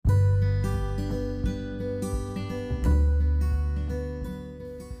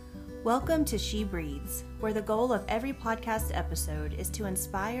Welcome to She Breathes, where the goal of every podcast episode is to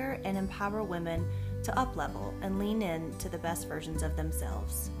inspire and empower women to up-level and lean in to the best versions of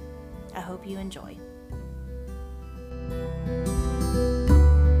themselves. I hope you enjoy.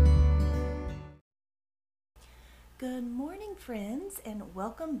 Good morning, friends, and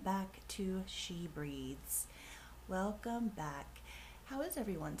welcome back to She Breathes. Welcome back. How is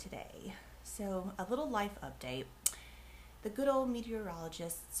everyone today? So, a little life update. The good old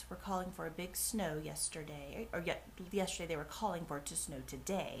meteorologists were calling for a big snow yesterday, yesterday they were calling for it to snow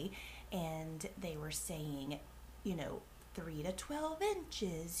today, and they were saying, 3 to 12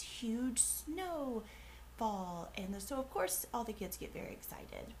 inches, huge snowfall. And so, of course, all the kids get very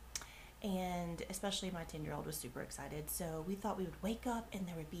excited. And especially my 10-year-old was super excited. So we thought we would wake up and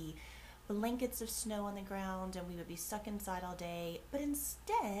there would be blankets of snow on the ground and we would be stuck inside all day. But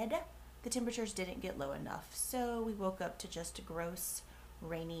instead, the temperatures didn't get low enough. So we woke up to just gross,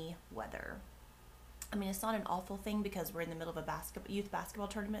 rainy weather. I mean, it's not an awful thing because we're in the middle of a youth basketball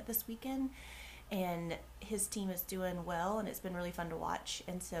tournament this weekend. And his team is doing well and it's been really fun to watch.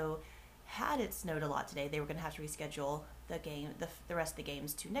 And so had it snowed a lot today, they were going to have to reschedule the rest of the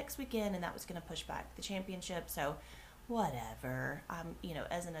games to next weekend, and that was going to push back the championship. So whatever.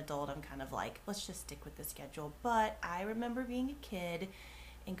 As an adult, I'm kind of like, let's just stick with the schedule. But I remember being a kid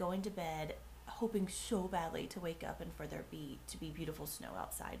and going to bed hoping so badly to wake up and for there to be beautiful snow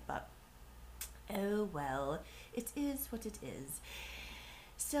outside. But oh well, it is what it is.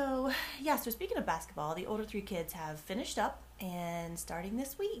 So speaking of basketball, the older 3 kids have finished up, and starting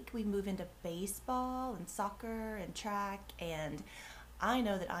this week, we move into baseball and soccer and track, and I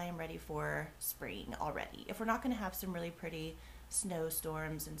know that I am ready for spring already. If we're not going to have some really pretty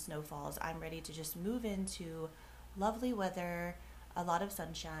snowstorms and snowfalls, I'm ready to just move into lovely weather, a lot of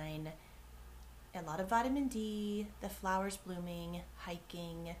sunshine, a lot of vitamin D, the flowers blooming,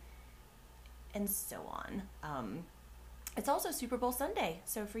 hiking, and so on. It's also Super Bowl Sunday,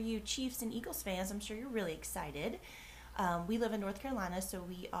 so for you Chiefs and Eagles fans, I'm sure you're really excited. We live in North Carolina, so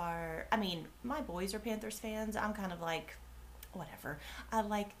my boys are Panthers fans. I'm kind of like, whatever. I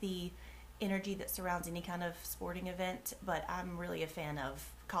like the energy that surrounds any kind of sporting event, but I'm really a fan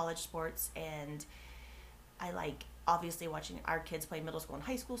of college sports, and I like, obviously, watching our kids play middle school and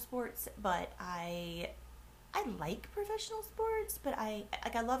high school sports, but I like professional sports, but I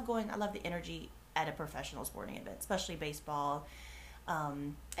love the energy at a professional sporting event, especially baseball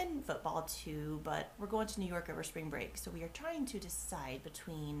and football too. But we're going to New York over spring break, so we are trying to decide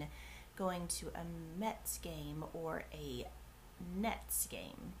between going to a Mets game or a Nets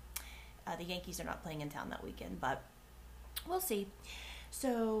game. The Yankees are not playing in town that weekend, but we'll see.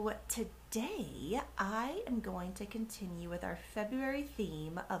 So today I am going to continue with our February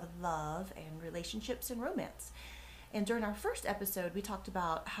theme of love and relationships and romance. And during our first episode, we talked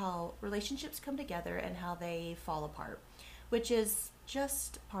about how relationships come together and how they fall apart, which is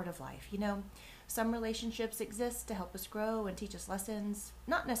just part of life. Some relationships exist to help us grow and teach us lessons,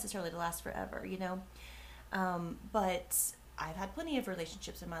 not necessarily to last forever, but I've had plenty of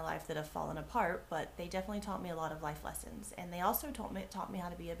relationships in my life that have fallen apart, but they definitely taught me a lot of life lessons. And they also taught me how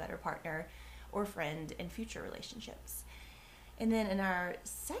to be a better partner or friend in future relationships. And then in our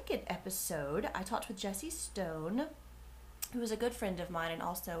second episode, I talked with Jessie Stone, who is a good friend of mine and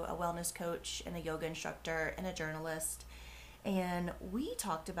also a wellness coach and a yoga instructor and a journalist. And we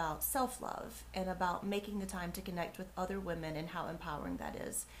talked about self-love and about making the time to connect with other women and how empowering that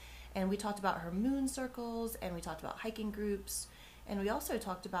is. And we talked about her moon circles, and we talked about hiking groups, and we also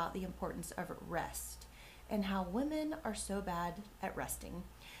talked about the importance of rest and how women are so bad at resting.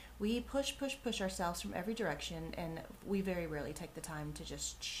 We push ourselves from every direction, and we very rarely take the time to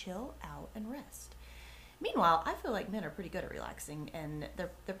just chill out and rest. Meanwhile, I feel like men are pretty good at relaxing, and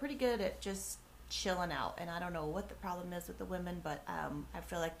they're pretty good at just chilling out. And I don't know what the problem is with the women, but I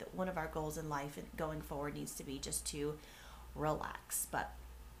feel like that one of our goals in life going forward needs to be just to relax. But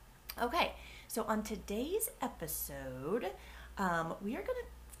okay, so on today's episode, we are going to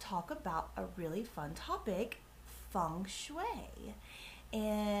talk about a really fun topic, Feng Shui.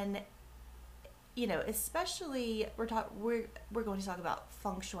 And especially we're going to talk about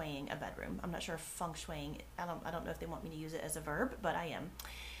feng shuiing a bedroom. I'm not sure if feng shuiing, I don't know if they want me to use it as a verb, but I am.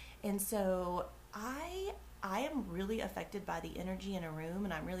 And so I am really affected by the energy in a room,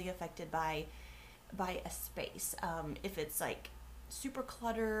 and I'm really affected by a space. If it's like super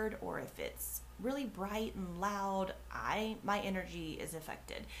cluttered or if it's really bright and loud, my energy is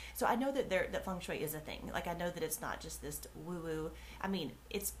affected. So I know that feng shui is a thing. Like, I know that it's not just this woo-woo. I mean,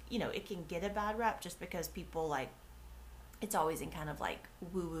 it's, it can get a bad rap just because people it's always in kind of like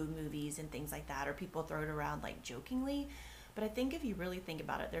woo-woo movies and things like that, or people throw it around like jokingly. But I think if you really think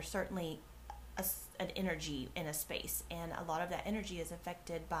about it, there's certainly an energy in a space, and a lot of that energy is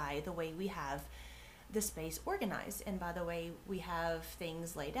affected by the way we have the space organized and by the way we have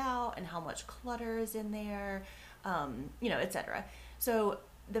things laid out and how much clutter is in there, etc. So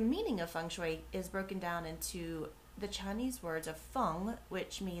the meaning of feng shui is broken down into the Chinese words of feng,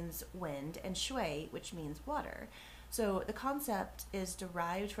 which means wind, and shui, which means water. So the concept is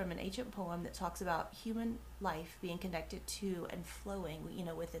derived from an ancient poem that talks about human life being connected to and flowing,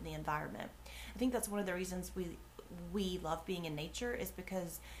 within the environment. I think that's one of the reasons we love being in nature, is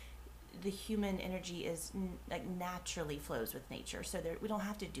because the human energy is like naturally flows with nature. So we don't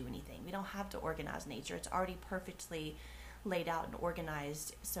have to do anything. We don't have to organize nature. It's already perfectly laid out and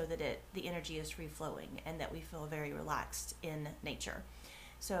organized so that the energy is free flowing and that we feel very relaxed in nature.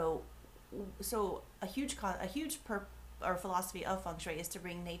 So a huge philosophy of feng shui is to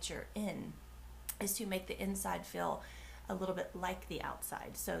bring nature in, is to make the inside feel a little bit like the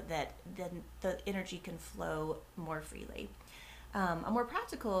outside, so that then the energy can flow more freely. A more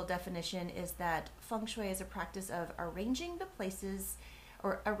practical definition is that feng shui is a practice of arranging the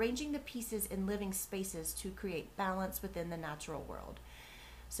pieces in living spaces to create balance within the natural world.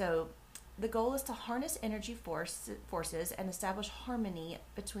 So the goal is to harness energy forces and establish harmony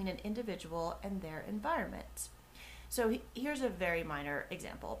between an individual and their environment. So here's a very minor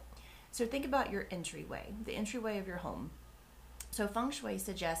example. So think about your entryway, the entryway of your home. So feng shui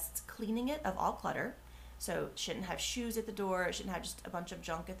suggests cleaning it of all clutter. So it shouldn't have shoes at the door. It shouldn't have just a bunch of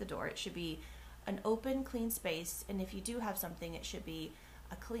junk at the door. It should be an open, clean space. And if you do have something, it should be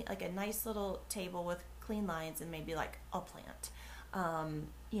a nice little table with clean lines and maybe like a plant.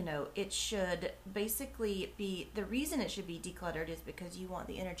 It should basically be, the reason it should be decluttered is because you want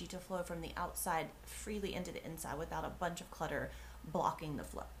the energy to flow from the outside freely into the inside without a bunch of clutter blocking the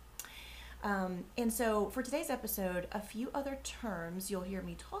flow. And so for today's episode, a few other terms you'll hear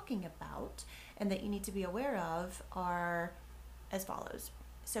me talking about and that you need to be aware of are as follows.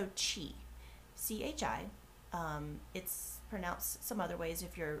 So qi, C-H-I, it's pronounced some other ways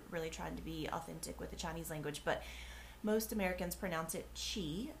if you're really trying to be authentic with the Chinese language, but most Americans pronounce it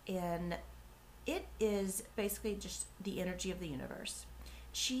qi, and it is basically just the energy of the universe.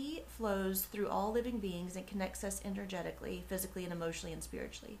 Qi flows through all living beings and connects us energetically, physically, and emotionally and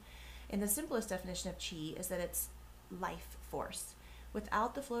spiritually. And the simplest definition of qi is that it's life force.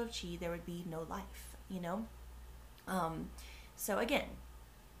 Without the flow of qi, there would be no life, So again,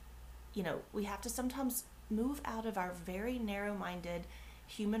 we have to sometimes move out of our very narrow-minded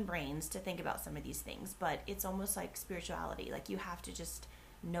human brains to think about some of these things, but it's almost like spirituality. Like, you have to just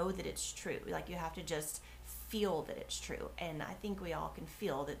know that it's true. Like, you have to just feel that it's true. And I think we all can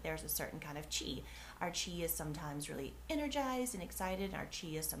feel that there's a certain kind of qi. Our qi is sometimes really energized and excited, and our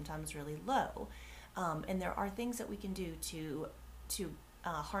qi is sometimes really low. And there are things that we can do to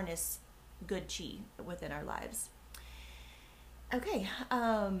harness good qi within our lives. Okay,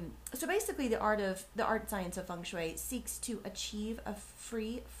 so basically the art science of feng shui seeks to achieve a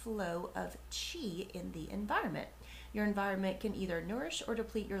free flow of qi in the environment. Your environment can either nourish or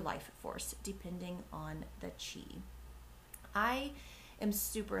deplete your life force, depending on the qi. I am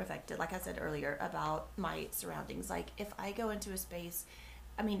super affected, like I said earlier, about my surroundings. Like, if I go into a space,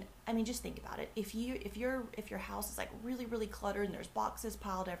 I mean, just think about it. If your house is like really, really cluttered and there's boxes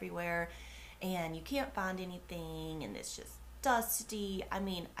piled everywhere, and you can't find anything, and it's just dusty, I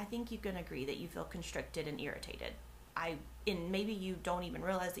think you can agree that you feel constricted and irritated. And maybe you don't even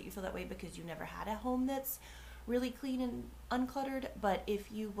realize that you feel that way because you never had a home that's really clean and uncluttered. But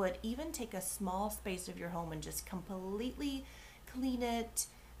if you would even take a small space of your home and just completely clean it,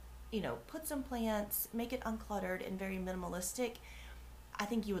 put some plants, make it uncluttered and very minimalistic, I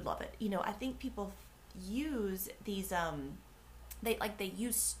think you would love it. I think people use these,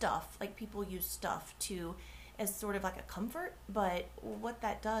 people use stuff as sort of like a comfort, but what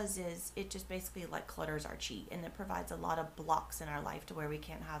that does is it just basically like clutters our qi, and it provides a lot of blocks in our life to where we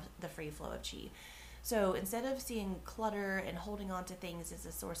can't have the free flow of qi. So instead of seeing clutter and holding on to things as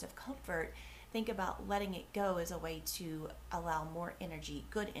a source of comfort, think about letting it go as a way to allow more energy,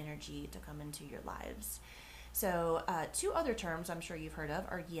 good energy, to come into your lives. So two other terms I'm sure you've heard of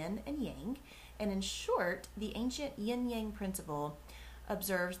are yin and yang, and in short, the ancient yin-yang principle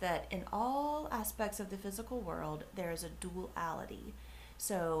observes that in all aspects of the physical world, there is a duality.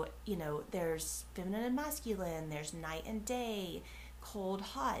 So, there's feminine and masculine, there's night and day, cold,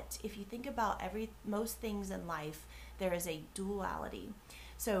 hot. If you think about most things in life, there is a duality.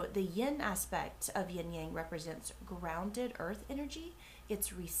 So the yin aspect of yin yang represents grounded earth energy.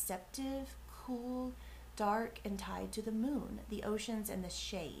 It's receptive, cool, dark, and tied to the moon, the oceans, and the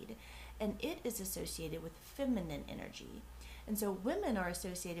shade. And it is associated with feminine energy. And so women are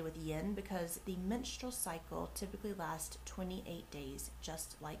associated with yin because the menstrual cycle typically lasts 28 days,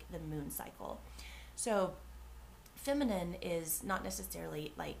 just like the moon cycle. So feminine is not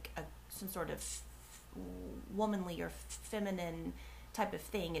necessarily like some sort of womanly or feminine type of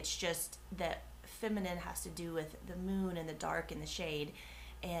thing. It's just that feminine has to do with the moon and the dark and the shade,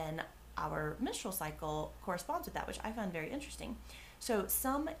 and our menstrual cycle corresponds with that, which I find very interesting. So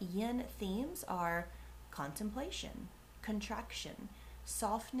some yin themes are contemplation, contraction,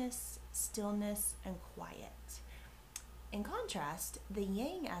 softness, stillness, and quiet. In contrast, the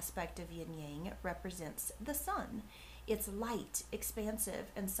yang aspect of yin yang represents the sun. It's light,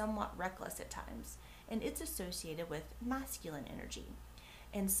 expansive, and somewhat reckless at times, and it's associated with masculine energy.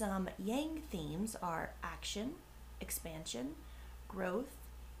 And some yang themes are action, expansion, growth,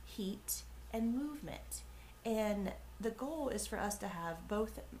 heat, and movement. And the goal is for us to have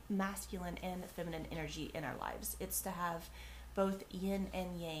both masculine and feminine energy in our lives. It's to have both yin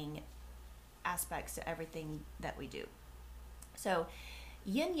and yang aspects to everything that we do. So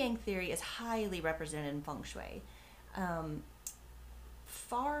yin-yang theory is highly represented in Feng Shui.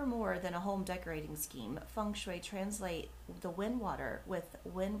 Far more than a home decorating scheme, Feng Shui translate the wind-water with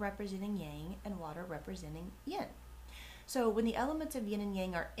wind representing yang and water representing yin. So when the elements of yin and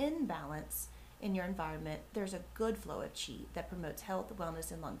yang are in balance in your environment, there's a good flow of qi that promotes health,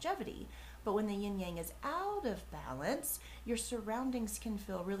 wellness, and longevity. But when the yin-yang is out of balance, your surroundings can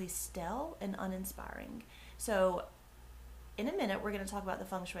feel really stale and uninspiring. So in a minute, we're going to talk about the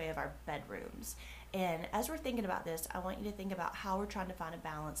feng shui of our bedrooms. And as we're thinking about this, I want you to think about how we're trying to find a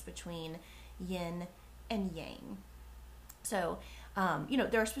balance between yin and yang. So,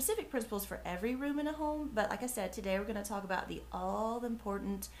 there are specific principles for every room in a home, but like I said, today we're going to talk about the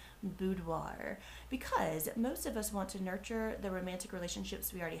all-important boudoir, because most of us want to nurture the romantic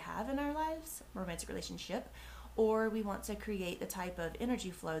relationships we already have in our lives, romantic relationship, or we want to create the type of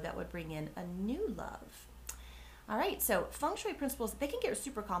energy flow that would bring in a new love. All right, so feng shui principles, they can get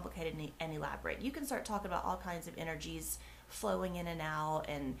super complicated and elaborate. You can start talking about all kinds of energies flowing in and out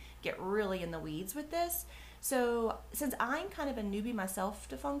and get really in the weeds with this. So since I'm kind of a newbie myself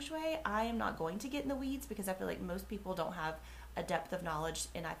to feng shui, I am not going to get in the weeds because I feel like most people don't have a depth of knowledge,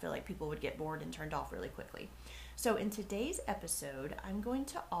 and I feel like people would get bored and turned off really quickly. So in today's episode, I'm going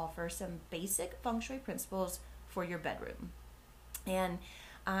to offer some basic feng shui principles for your bedroom. And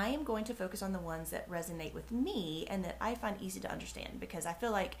I am going to focus on the ones that resonate with me and that I find easy to understand, because I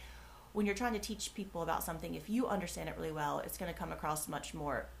feel like when you're trying to teach people about something, if you understand it really well, it's going to come across much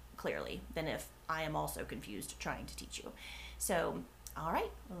more clearly than if I am also confused trying to teach you. So, all right,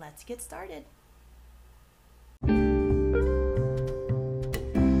 let's get started.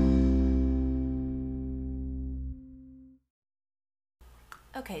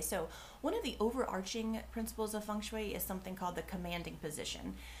 Okay, so one of the overarching principles of feng shui is something called the commanding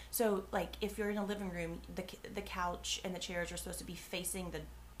position. So, like if you're in a living room, the couch and the chairs are supposed to be facing the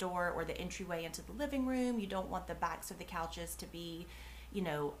door or the entryway into the living room. You don't want the backs of the couches to be,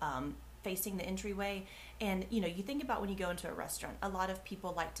 facing the entryway. And you think about when you go into a restaurant, a lot of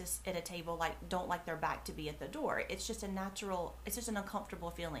people like to at a table don't like their back to be at the door. It's just an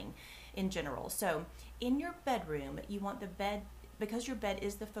uncomfortable feeling in general. So in your bedroom, you want the bed, because your bed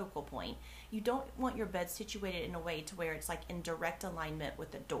is the focal point, you don't want your bed situated in a way to where it's like in direct alignment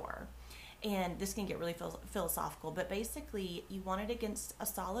with the door. And this can get really philosophical, but basically you want it against a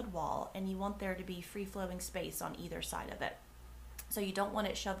solid wall, and you want there to be free-flowing space on either side of it. So you don't want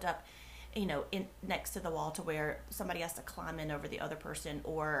it shoved up, in next to the wall to where somebody has to climb in over the other person,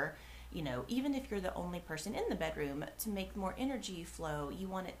 or even if you're the only person in the bedroom, to make more energy flow, you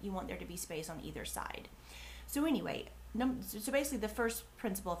want there to be space on either side. So anyway, so basically the first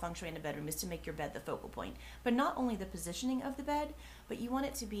principle of feng shui in a bedroom is to make your bed the focal point. But not only the positioning of the bed, but you want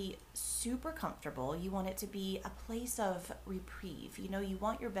it to be super comfortable. You want it to be a place of reprieve. You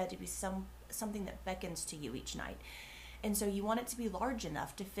want your bed to be something that beckons to you each night. And so you want it to be large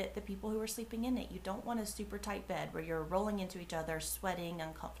enough to fit the people who are sleeping in it. You don't want a super tight bed where you're rolling into each other, sweating,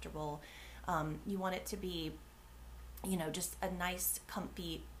 uncomfortable. You want it to be, just a nice,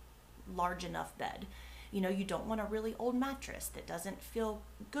 comfy, large enough bed. You don't want a really old mattress that doesn't feel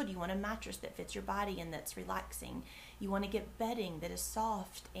good. You want a mattress that fits your body and that's relaxing. You want to get bedding that is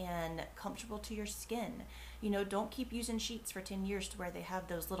soft and comfortable to your skin. Don't keep using sheets for 10 years to where they have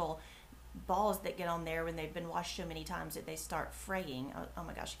those little balls that get on there when they've been washed so many times that they start fraying. Oh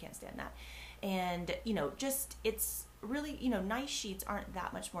my gosh, I can't stand that. And, it's really, nice sheets aren't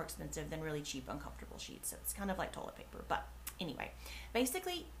that much more expensive than really cheap, uncomfortable sheets. So it's kind of like toilet paper. But anyway,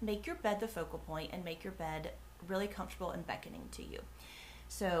 basically make your bed the focal point and make your bed really comfortable and beckoning to you.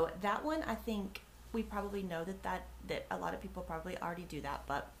 So that one, I think, we probably know that a lot of people probably already do that,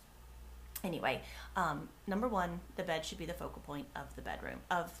 but anyway, number one, the bed should be the focal point of the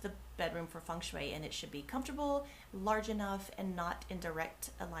bedroom for feng shui, and it should be comfortable, large enough, and not in direct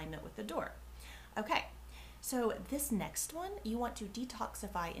alignment with the door. Okay, so this next one, you want to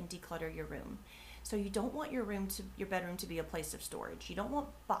detoxify and declutter your room. So you don't want your bedroom to be a place of storage. You don't want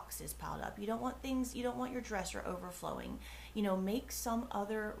boxes piled up. You don't want your dresser overflowing. Make some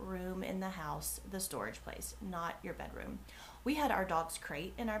other room in the house the storage place, not your bedroom. We had our dog's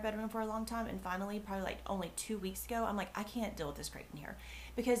crate in our bedroom for a long time, and finally, probably like only 2 weeks ago, I'm like, I can't deal with this crate in here,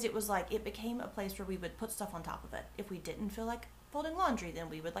 because it was like, it became a place where we would put stuff on top of it. If we didn't feel like folding laundry, then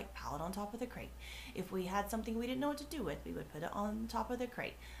we would like pile it on top of the crate. If we had something we didn't know what to do with, we would put it on top of the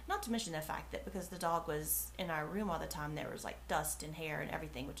crate. Not to mention the fact that because the dog was in our room all the time, there was like dust and hair and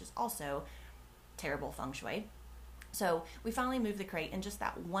everything, which is also terrible feng shui. So we finally moved the crate, and just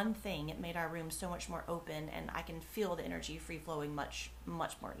that one thing, it made our room so much more open, and I can feel the energy free flowing much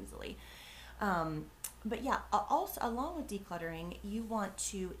more easily. But yeah, also along with decluttering, you want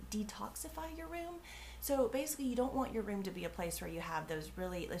to detoxify your room. So basically, you don't want your room to be a place where you have those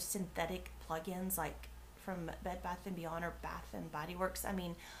synthetic plugins like from Bed Bath & Beyond or Bath and Body Works. I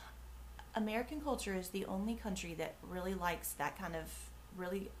mean, American culture is the only country that really likes that kind of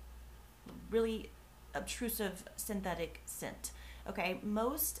really obtrusive synthetic scent. Okay,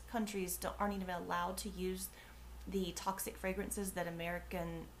 most countries aren't even allowed to use the toxic fragrances that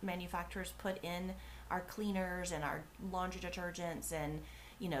American manufacturers put in our cleaners and our laundry detergents and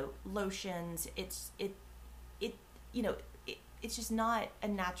lotions. It's just not a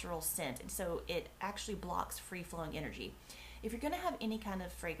natural scent, and so it actually blocks free flowing energy. If you're going to have any kind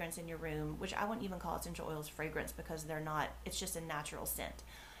of fragrance in your room, which I wouldn't even call essential oils fragrance because they're not, it's just a natural scent.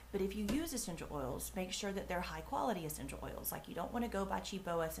 But if you use essential oils, make sure that they're high quality essential oils. Like, you don't want to go buy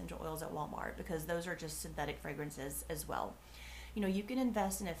cheapo essential oils at Walmart, because those are just synthetic fragrances as well. You can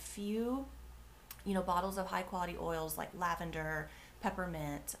invest in a few, bottles of high quality oils like lavender,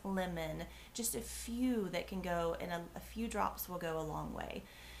 peppermint, lemon, just a few that can go, and a few drops will go a long way.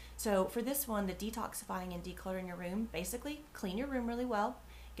 So for this one, the detoxifying and decluttering your room, basically clean your room really well,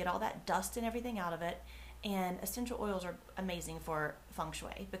 get all that dust and everything out of it. And essential oils are amazing for feng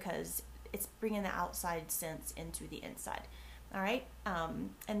shui because it's bringing the outside scents into the inside. All right.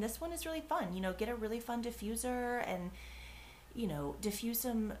 And this one is really fun. Get a really fun diffuser and, diffuse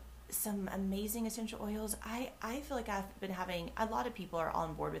some amazing essential oils. I feel like I've been having, a lot of people are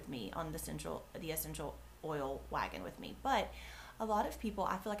on board with me on the essential oil wagon with me, but a lot of people,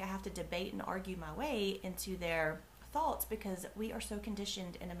 I feel like I have to debate and argue my way into their thoughts, because we are so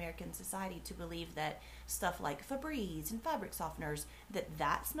conditioned in American society to believe that stuff like Febreze and fabric softeners,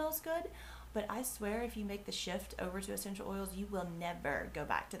 that smells good. But I swear, if you make the shift over to essential oils, you will never go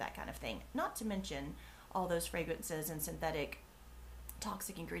back to that kind of thing. Not to mention, all those fragrances and synthetic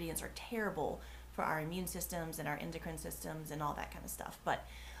toxic ingredients are terrible for our immune systems and our endocrine systems and all that kind of stuff.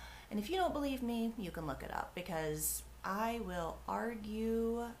 And if you don't believe me, you can look it up, because I will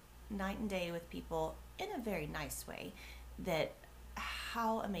argue night and day with people in a very nice way that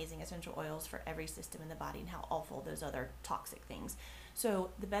how amazing essential oils for every system in the body and how awful those other toxic things.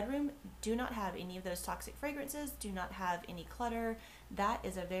 So the bedroom, do not have any of those toxic fragrances, do not have any clutter. That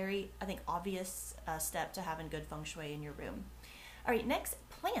is a very, I think, obvious step to having good feng shui in your room. All right, next,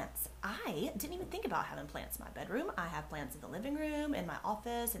 plants. I didn't even think about having plants in my bedroom. I have plants in the living room, in my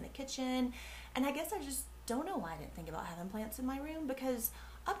office, in the kitchen, and I guess I just don't know why I didn't think about having plants in my room, because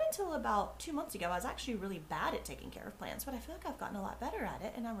up until about 2 months ago, I was actually really bad at taking care of plants, but I feel like I've gotten a lot better at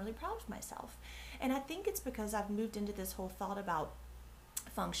it, and I'm really proud of myself. And I think it's because I've moved into this whole thought about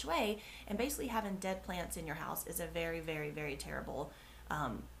feng shui, and basically having dead plants in your house is a very, very, very terrible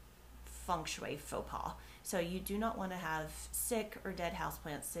feng shui faux pas. So you do not want to have sick or dead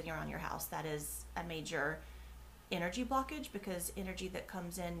houseplants sitting around your house. That is a major energy blockage, because energy that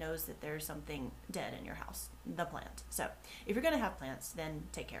comes in knows that there's something dead in your house, the plant. So if you're going to have plants, then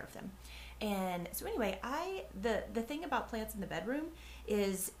take care of them. And so anyway, the thing about plants in the bedroom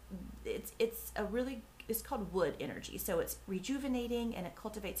is it's called wood energy. So it's rejuvenating, and it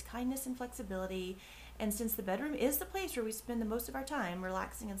cultivates kindness and flexibility. And since the bedroom is the place where we spend the most of our time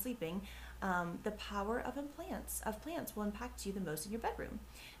relaxing and sleeping, the power of plants will impact you the most in your bedroom.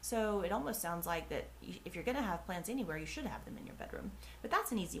 So it almost sounds like that if you're going to have plants anywhere, you should have them in your bedroom. But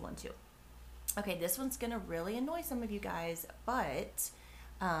that's an easy one too. Okay, this one's going to really annoy some of you guys, but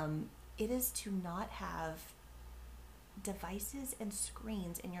it is to not have devices and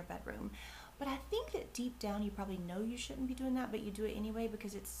screens in your bedroom. But I think that deep down you probably know you shouldn't be doing that, but you do it anyway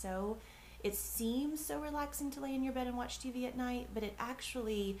because it seems so relaxing to lay in your bed and watch TV at night, but it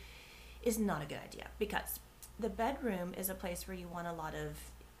actually is not a good idea, because the bedroom is a place where you want a lot of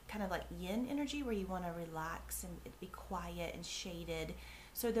kind of like yin energy, where you want to relax and it be quiet and shaded.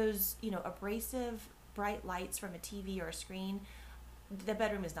 So those, abrasive bright lights from a TV or a screen, the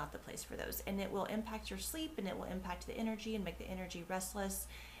bedroom is not the place for those, and it will impact your sleep, and it will impact the energy and make the energy restless.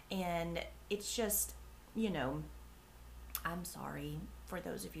 And it's just, I'm sorry for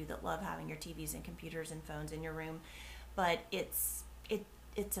those of you that love having your TVs and computers and phones in your room, but it's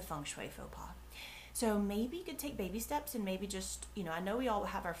a feng shui faux pas. So maybe you could take baby steps and maybe just, I know we all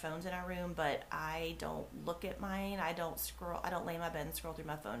have our phones in our room, but I don't look at mine. I don't lay in my bed and scroll through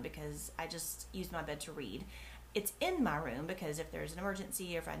my phone, because I just use my bed to read. It's in my room because if there's an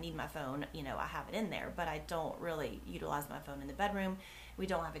emergency or if I need my phone, I have it in there, but I don't really utilize my phone in the bedroom. We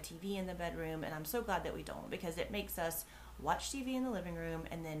don't have a TV in the bedroom, and I'm so glad that we don't, because it makes us watch TV in the living room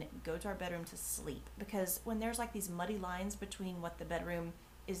and then go to our bedroom to sleep. Because when there's like these muddy lines between what the bedroom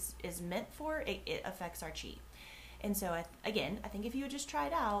is meant for, it affects our chi. And so I think if you would just try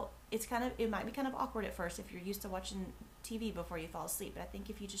it out, it might be kind of awkward at first if you're used to watching TV before you fall asleep, but I think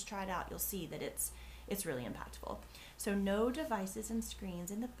if you just try it out, you'll see that it's really impactful. So no devices and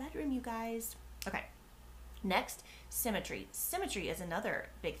screens in the bedroom, you guys. Okay. Next, symmetry. Symmetry is another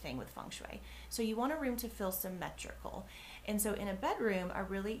big thing with feng shui. So you want a room to feel symmetrical. And so in a bedroom, a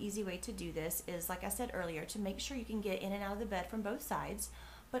really easy way to do this is, like I said earlier, to make sure you can get in and out of the bed from both sides,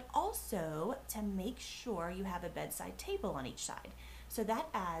 but also to make sure you have a bedside table on each side. So that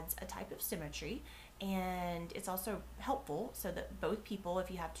adds a type of symmetry, and it's also helpful so that both people, if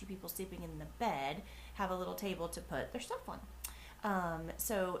you have two people sleeping in the bed, have a little table to put their stuff on.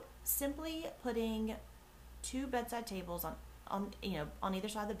 So simply putting two bedside tables on either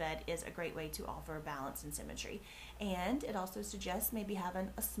side of the bed is a great way to offer balance and symmetry. And it also suggests maybe having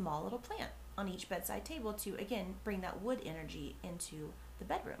a small little plant on each bedside table to, again, bring that wood energy into the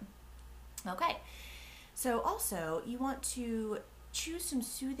bedroom. Okay, so also you want to choose some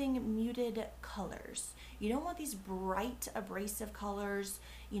soothing, muted colors. You don't want these bright, abrasive colors,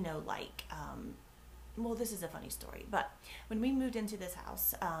 well, this is a funny story, but when we moved into this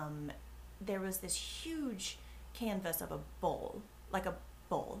house, there was this huge canvas of a bull, like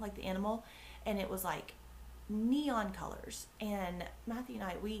the animal, and it was like neon colors. And Matthew and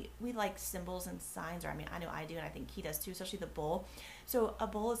I, we like symbols and signs, or I know I do, and I think he does too, especially the bull. So a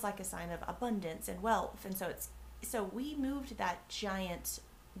bull is like a sign of abundance and wealth, and so we moved that giant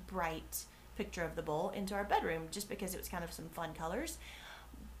bright picture of the bull into our bedroom just because it was kind of some fun colors,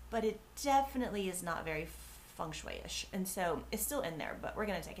 but it definitely is not very feng shui-ish, and so it's still in there, but we're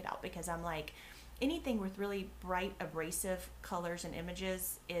going to take it out because I'm like, anything with really bright abrasive colors and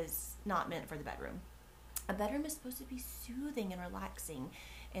images is not meant for the bedroom. A bedroom is supposed to be soothing and relaxing,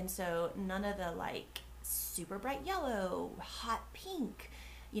 and so none of the like super bright yellow, hot pink,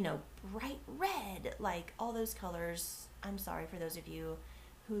 bright red, like all those colors. I'm sorry for those of you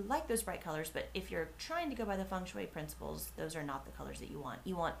who like those bright colors, but if you're trying to go by the feng shui principles, those are not the colors that you want.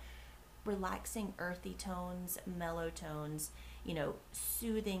 You want relaxing earthy tones, mellow tones,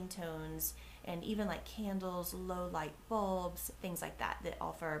 soothing tones, and even like candles, low light bulbs, things like that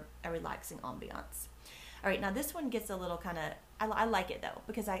offer a relaxing ambiance. All right, now this one gets a little kind of, I like it though,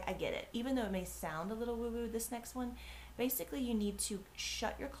 because I get it. Even though it may sound a little woo-woo, this next one, basically you need to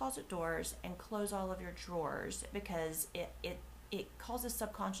shut your closet doors and close all of your drawers, because it causes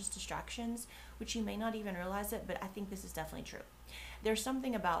subconscious distractions, which you may not even realize it, but I think this is definitely true. There's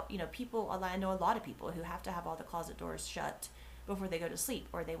something about, people, I know a lot of people who have to have all the closet doors shut before they go to sleep,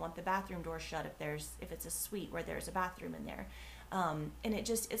 or they want the bathroom door shut if it's a suite where there's a bathroom in there. And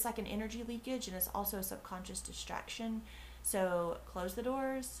it's like an energy leakage, and it's also a subconscious distraction. So close the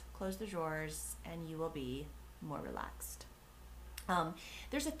doors, close the drawers, and you will be more relaxed.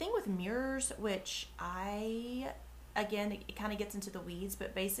 There's a thing with mirrors, which again, it kind of gets into the weeds,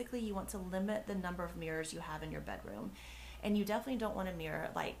 but basically you want to limit the number of mirrors you have in your bedroom. And you definitely don't want a mirror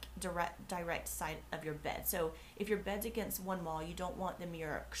like direct side of your bed. So if your bed's against one wall, you don't want the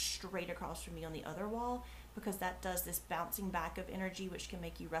mirror straight across from you on the other wall, because that does this bouncing back of energy, which can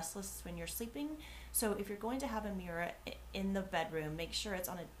make you restless when you're sleeping. So if you're going to have a mirror in the bedroom, make sure it's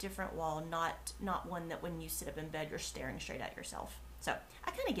on a different wall, not one that when you sit up in bed, you're staring straight at yourself. So I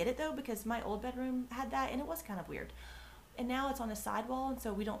kind of get it though, because my old bedroom had that, and it was kind of weird. And now it's on a side wall, and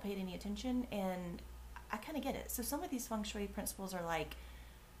so we don't pay it any attention, and I kind of get it. So some of these feng shui principles are like,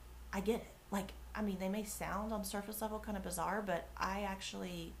 I get it. They may sound on surface level kind of bizarre, but I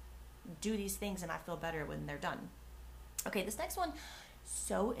actually do these things and I feel better when they're done. Okay, this next one,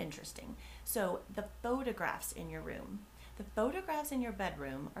 so interesting. So the photographs in your room. The photographs in your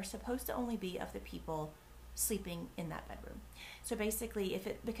bedroom are supposed to only be of the people sleeping in that bedroom. So basically,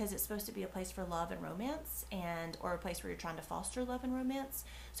 because it's supposed to be a place for love and romance, or a place where you're trying to foster love and romance,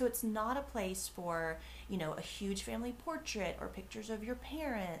 so it's not a place for, a huge family portrait or pictures of your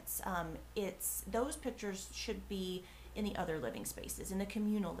parents. It's those pictures should be in the other living spaces, in the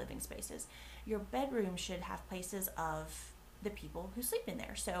communal living spaces. Your bedroom should have places of the people who sleep in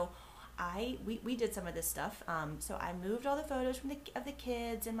there. So we did some of this stuff. So I moved all the photos of the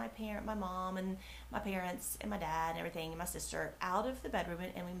kids and my mom and my parents and my dad and everything and my sister out of the bedroom,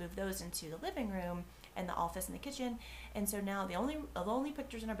 and we moved those into the living room and the office and the kitchen. And so now the only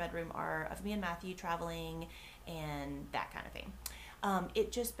pictures in our bedroom are of me and Matthew traveling and that kind of thing.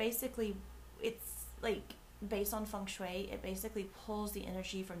 It just basically, it's like based on Feng Shui, it basically pulls the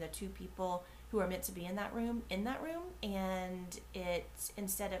energy from the two people who are meant to be in that room, and it,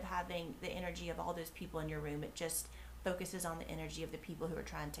 instead of having the energy of all those people in your room, it just focuses on the energy of the people who are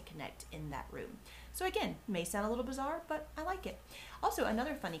trying to connect in that room. So again, may sound a little bizarre, but I like it. Also,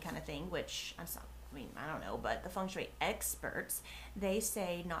 another funny kind of thing, which I don't know, but the Feng Shui experts, they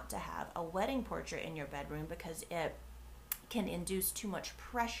say not to have a wedding portrait in your bedroom because it can induce too much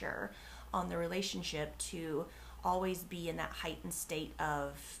pressure on the relationship to always be in that heightened state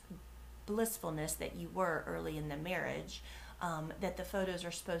of blissfulness that you were early in the marriage, that the photos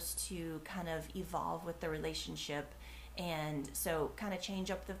are supposed to kind of evolve with the relationship, and so kind of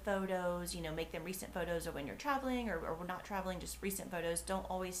change up the photos, make them recent photos of when you're traveling or not traveling, just recent photos. Don't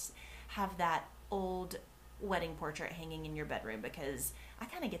always have that old wedding portrait hanging in your bedroom, because I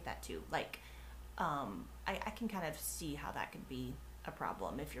kind of get that too. Like, I can kind of see how that could be a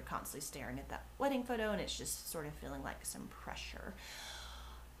problem if you're constantly staring at that wedding photo and it's just sort of feeling like some pressure.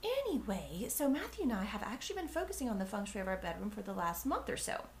 Anyway, so Matthew and I have actually been focusing on the Feng Shui of our bedroom for the last month or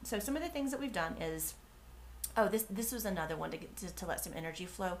so. So some of the things that we've done is, this was another one to let some energy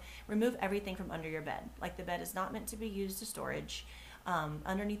flow. Remove everything from under your bed. Like, the bed is not meant to be used as storage.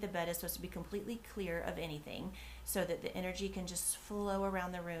 Underneath the bed is supposed to be completely clear of anything so that the energy can just flow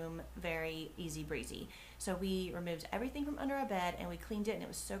around the room very easy breezy. So we removed everything from under our bed and we cleaned it, and it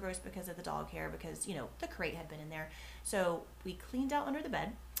was so gross because of the dog hair, because the crate had been in there. So we cleaned out under the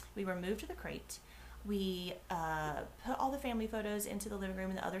bed. We removed the crate. We put all the family photos into the living room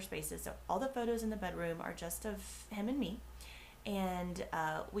and the other spaces. So all the photos in the bedroom are just of him and me. And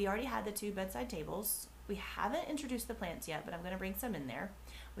we already had the 2 bedside tables. We haven't introduced the plants yet, but I'm going to bring some in there.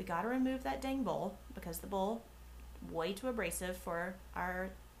 We got to remove that dang bowl, because the bowl, way too abrasive for our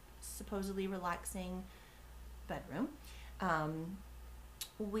supposedly relaxing bedroom.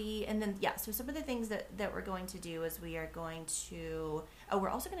 So some of the things that we're going to do is we are going to, we're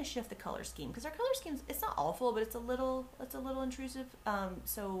also going to shift the color scheme, because our color scheme, it's not awful, but it's a little intrusive.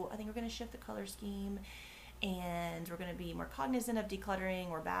 So I think we're going to shift the color scheme, and we're going to be more cognizant of decluttering.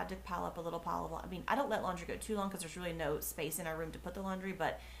 We're bad to pile up a little pile of laundry. I don't let laundry go too long because there's really no space in our room to put the laundry,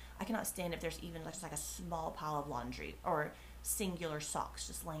 but I cannot stand if there's even just like a small pile of laundry or singular socks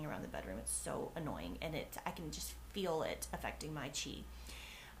just laying around the bedroom. It's so annoying, and I can just feel it affecting my chi.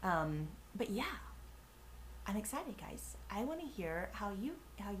 But yeah, I'm excited, guys. I want to hear how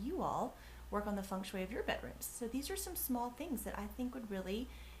you all work on the Feng Shui of your bedrooms. So these are some small things that I think would really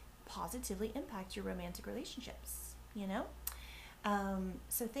positively impact your romantic relationships,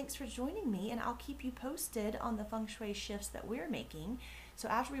 So thanks for joining me, and I'll keep you posted on the Feng Shui shifts that we're making. So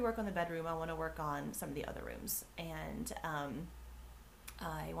after we work on the bedroom, I want to work on some of the other rooms, and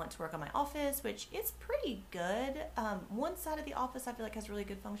I want to work on my office, which is pretty good. One side of the office I feel like has really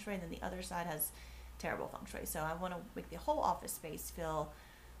good Feng Shui, and then the other side has terrible Feng Shui. So I want to make the whole office space feel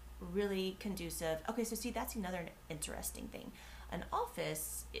really conducive. Okay, so see, that's another interesting thing. An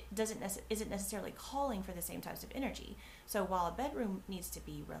office isn't necessarily calling for the same types of energy. So while a bedroom needs to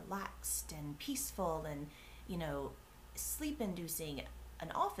be relaxed and peaceful and, sleep-inducing,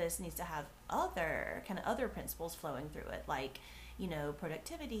 an office needs to have other principles flowing through it, like,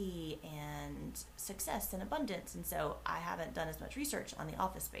 productivity and success and abundance. And so I haven't done as much research on the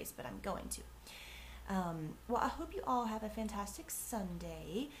office space, but I'm going to. Well, I hope you all have a fantastic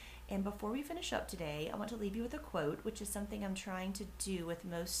Sunday. And before we finish up today, I want to leave you with a quote, which is something I'm trying to do with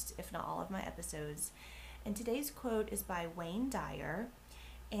most, if not all, of my episodes. And today's quote is by Wayne Dyer.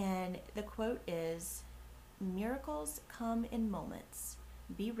 And the quote is, "Miracles come in moments.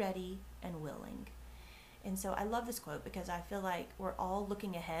 Be ready and willing." And so I love this quote because I feel like we're all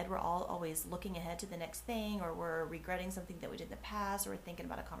looking ahead. We're all always looking ahead to the next thing, or we're regretting something that we did in the past, or we're thinking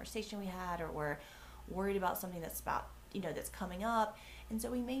about a conversation we had, or we're worried about something that's that's coming up. And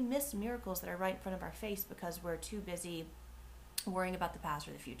so we may miss miracles that are right in front of our face because we're too busy worrying about the past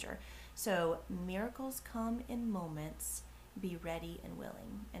or the future. So miracles come in moments. Be ready and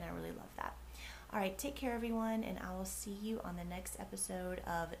willing. And I really love that. All right, take care, everyone, and I will see you on the next episode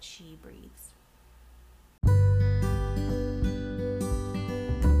of She Breathes.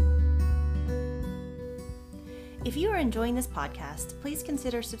 If you are enjoying this podcast, please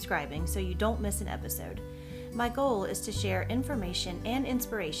consider subscribing so you don't miss an episode. My goal is to share information and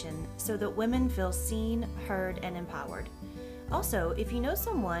inspiration so that women feel seen, heard, and empowered. Also, if you know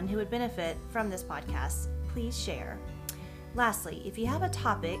someone who would benefit from this podcast, please share. Lastly, if you have a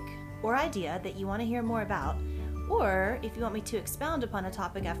topic or idea that you want to hear more about, or if you want me to expound upon a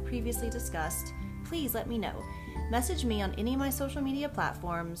topic I've previously discussed, please let me know. Message me on any of my social media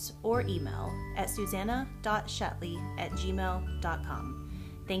platforms or email at susanna.shetley@gmail.com.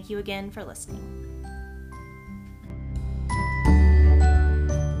 Thank you again for listening.